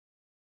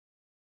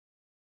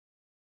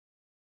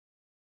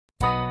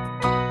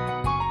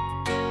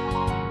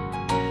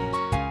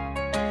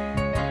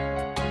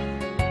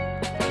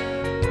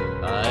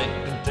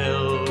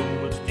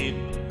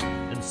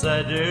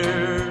by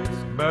their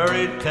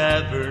buried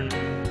caverns.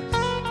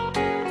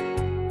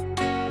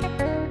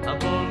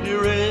 I've only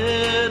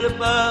read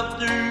about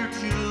their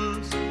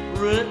jewels,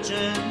 rich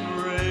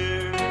and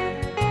rare.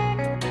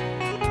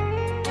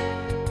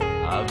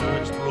 I've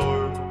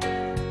explored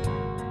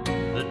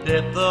the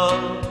depth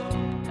of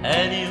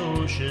any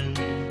ocean,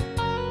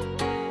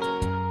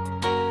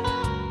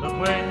 but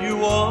when you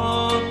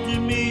want to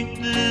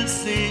meet the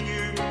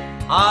Savior,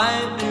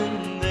 I've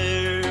been there.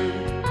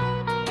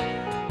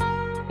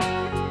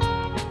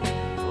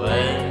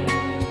 When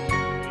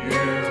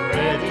you're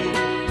ready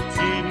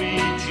to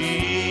meet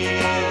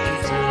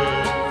Jesus,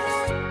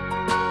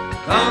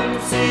 come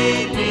see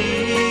me,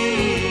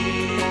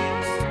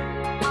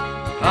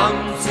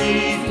 come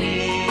see me.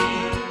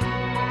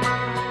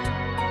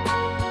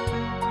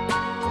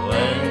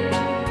 When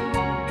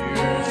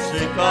you're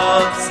sick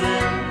of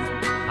sin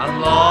and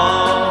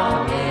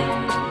longing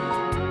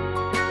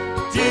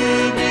to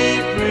be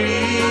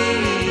free,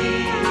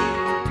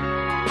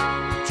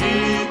 to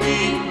be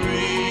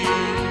free.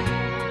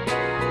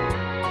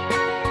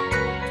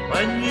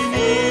 When you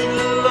need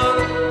a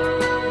love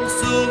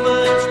so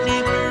much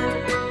deeper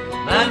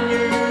than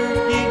your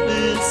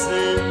deepest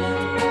sin,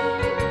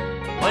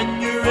 when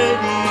you're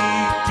ready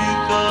to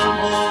come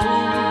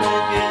home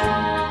again,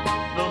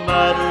 no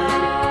matter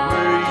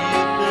where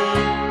you've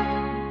been.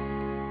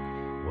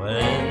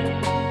 When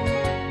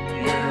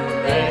you're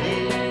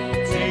ready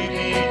to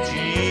meet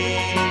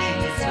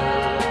Jesus,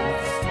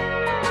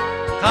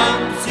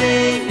 come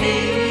see me,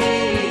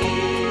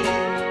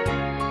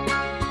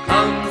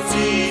 come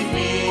see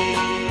me.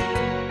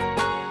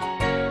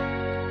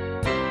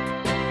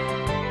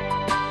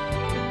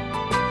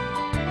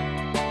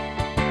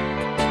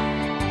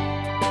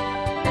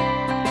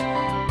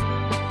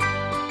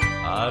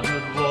 I've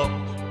not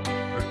walked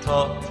or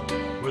talked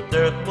with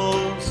their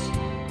most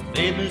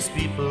famous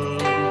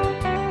people,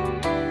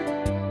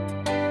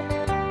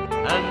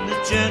 and the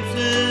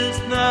chances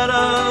that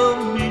I'll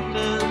meet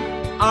them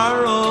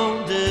are all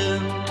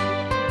dim.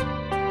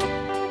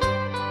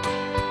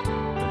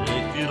 But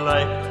if you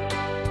like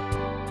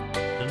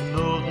to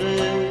know the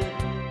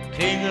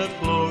King of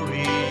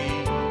Glory,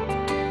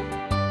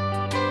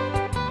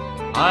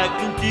 I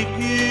can take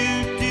you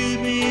to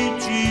meet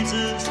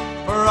Jesus,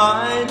 for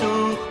I know